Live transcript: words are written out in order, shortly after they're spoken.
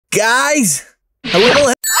Guys, a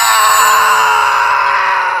little.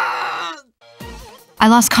 I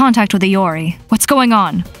lost contact with Iori. What's going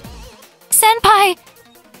on? Senpai!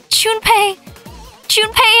 Junpei!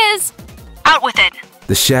 Junpei is... Out with it!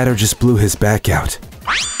 The shadow just blew his back out.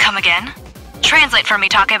 Come again? Translate for me,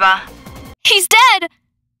 Takeba. He's dead!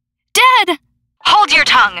 Dead! Hold your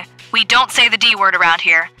tongue! We don't say the D word around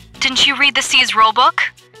here. Didn't you read the C's rulebook?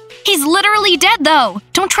 He's literally dead, though!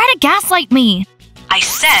 Don't try to gaslight me! I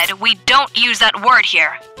said we don't use that word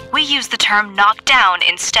here. We use the term knocked down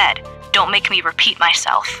instead. Don't make me repeat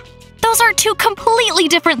myself. Those are two completely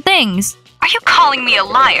different things. Are you calling me a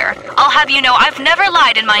liar? I'll have you know I've never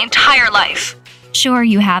lied in my entire life. Sure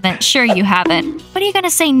you haven't, sure you haven't. What are you gonna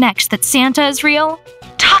say next, that Santa is real?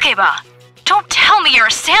 Takeba, don't tell me you're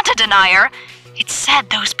a Santa denier. It's said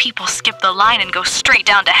those people skip the line and go straight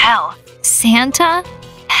down to hell. Santa?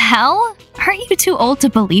 Hell? Aren't you too old to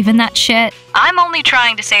believe in that shit? I'm only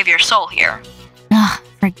trying to save your soul here. Ugh,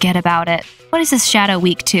 forget about it. What is this shadow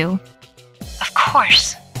weak to? Of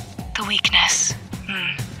course. The weakness.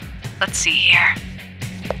 Let's see here.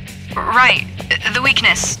 Right. The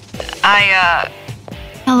weakness.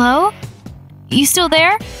 Hello? You still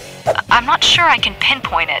there? I'm not sure I can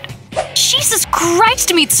pinpoint it. Jesus Christ,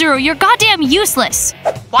 Mitsuru, you're goddamn useless!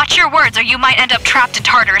 Watch your words or you might end up trapped in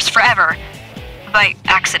Tartarus forever. By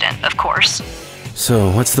accident, of course.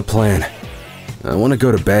 So, what's the plan? I want to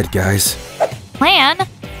go to bed, guys. Plan?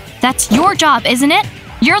 That's your job, isn't it?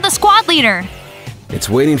 You're the squad leader! It's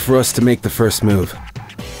waiting for us to make the first move.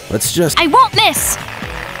 Let's just— I won't miss!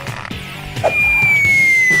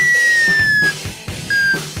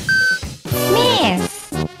 Miss!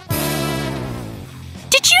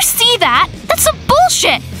 Did you see that? That's some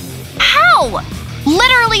bullshit! How?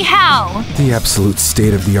 Literally how? the absolute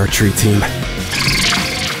state of the archery team.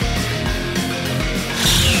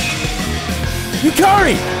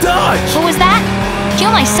 Yukari, dodge! What was that?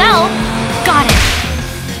 Kill myself? Got it.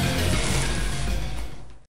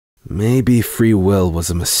 Maybe free will was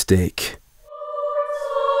a mistake.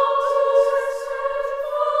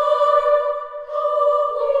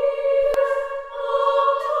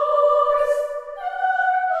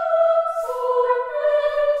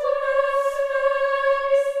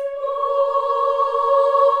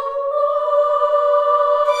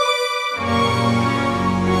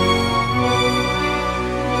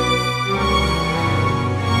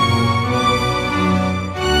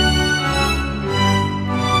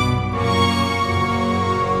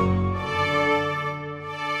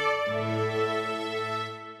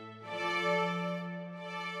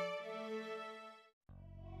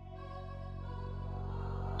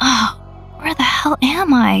 Where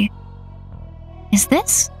am I? Is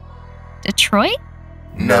this Detroit?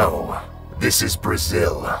 No, this is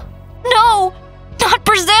Brazil. No, not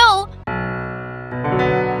Brazil!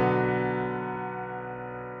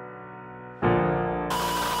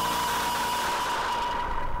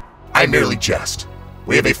 I merely jest.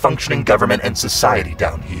 We have a functioning government and society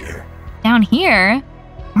down here. Down here?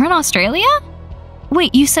 We're in Australia?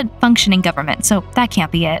 Wait, you said functioning government, so that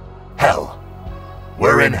can't be it. Hell.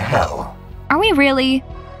 We're in hell. Are we really?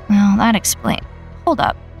 Well, that explains. Hold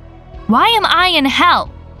up. Why am I in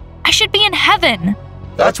hell? I should be in heaven.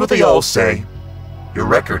 That's what they all say. Your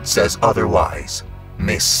record says otherwise,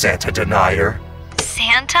 Miss Santa Denier.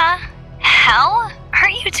 Santa? Hell?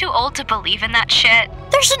 Aren't you too old to believe in that shit?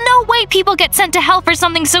 There's no way people get sent to hell for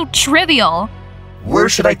something so trivial. Where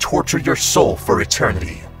should I torture your soul for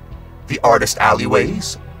eternity? The artist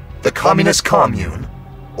alleyways? The communist commune?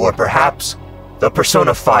 Or perhaps the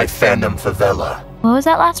Persona 5 fandom favela? What was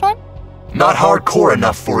that last one? Not hardcore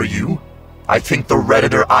enough for you? I think the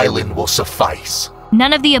Redditor Island will suffice.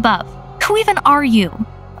 None of the above. Who even are you?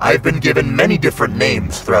 I've been given many different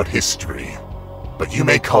names throughout history, but you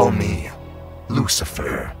may call me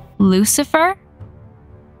Lucifer. Lucifer?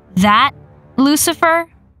 That Lucifer?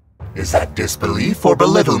 Is that disbelief or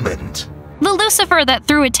belittlement? The Lucifer that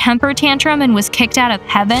threw a temper tantrum and was kicked out of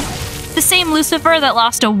heaven? The same Lucifer that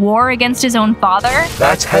lost a war against his own father?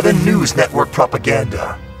 That's Heaven News Network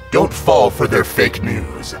propaganda. Don't fall for their fake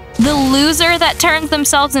news. The loser that turns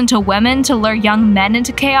themselves into women to lure young men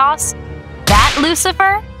into chaos? That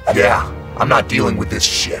Lucifer? Yeah, I'm not dealing with this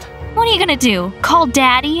shit. What are you gonna do? Call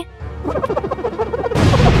Daddy?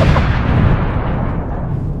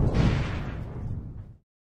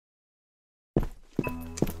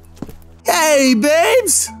 Hey,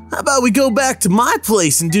 babes! How about we go back to my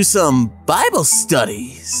place and do some Bible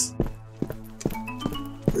studies?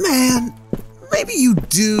 Man, maybe you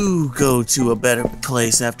do go to a better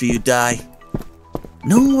place after you die.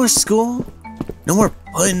 No more school, no more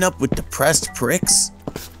putting up with depressed pricks,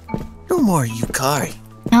 no more Yukari.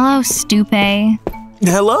 Hello, Junpei.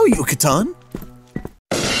 Hello, Yucatan.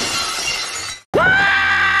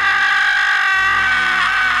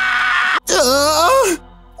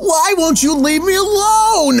 Why won't you leave me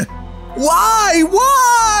alone? Why?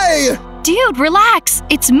 Why? Dude, relax.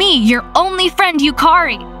 It's me, your only friend,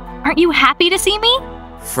 Yukari. Aren't you happy to see me?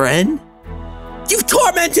 Friend? You've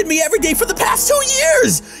tormented me every day for the past 2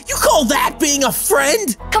 years! You call that being a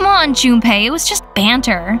friend? Come on, Junpei. It was just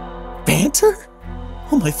banter. Banter?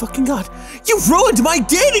 Oh my fucking god. You've ruined my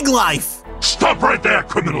dating life! Stop right there,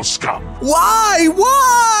 criminal scum! Why?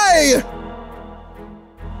 Why?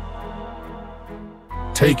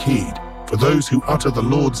 Take heed, for those who utter the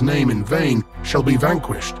Lord's name in vain shall be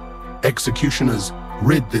vanquished. Executioners,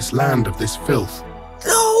 rid this land of this filth.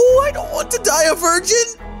 No, I don't want to die a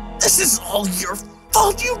virgin! This is all your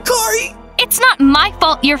fault, Yukari! It's not my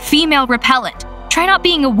fault you're female repellent. Try not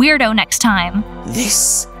being a weirdo next time.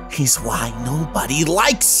 This is why nobody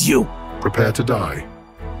likes you! Prepare to die.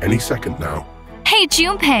 Any second now. Hey,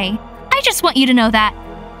 Junpei. I just want you to know that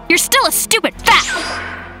you're still a stupid fat.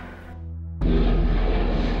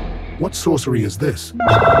 What sorcery is this?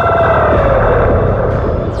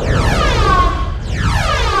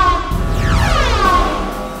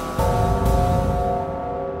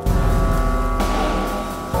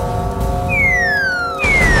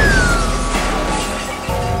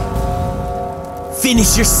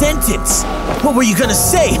 Finish your sentence! What were you gonna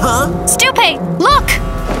say, huh? Junpei, look!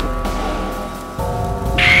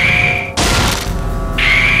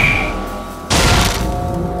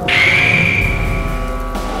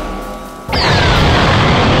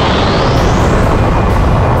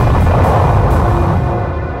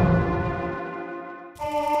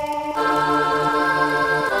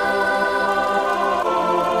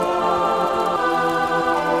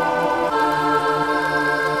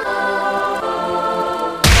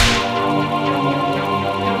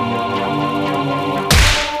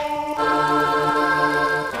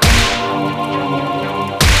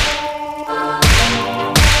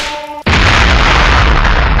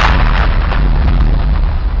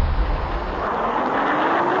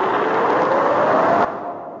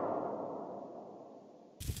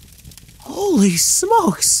 Holy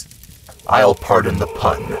smokes! I'll pardon the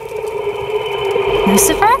pun.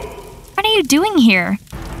 Lucifer? What are you doing here?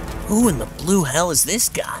 Who in the blue hell is this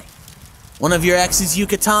guy? One of your exes,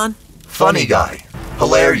 Yucatan? Funny guy.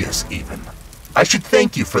 Hilarious, even. I should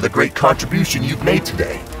thank you for the great contribution you've made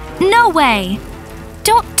today. No way!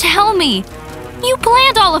 Don't tell me! You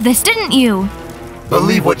planned all of this, didn't you?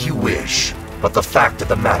 Believe what you wish, but the fact of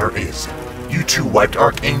the matter is, you two wiped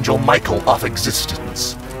Archangel Michael off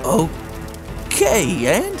existence. Okay,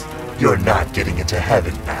 and? You're not getting into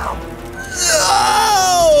heaven now.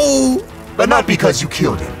 No! But not because you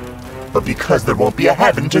killed him, but because there won't be a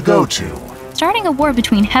heaven to go to. Starting a war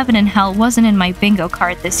between heaven and hell wasn't in my bingo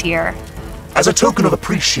card this year. As a token of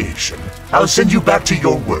appreciation, I'll send you back to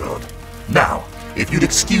your world. Now, if you'd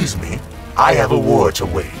excuse me, I have a war to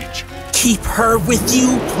wage. Keep her with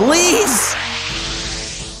you, please!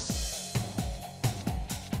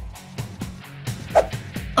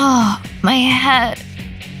 Oh, my head.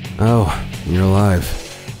 Oh, you're alive.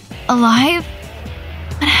 Alive?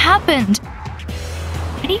 What happened?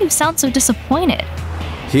 Why do you sound so disappointed?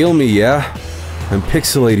 Heal me, yeah? I'm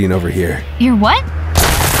pixelating over here. You're what?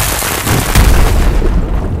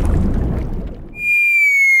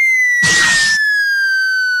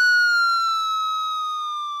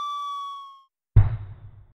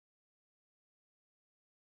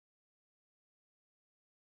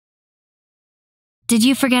 Did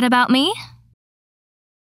you forget about me?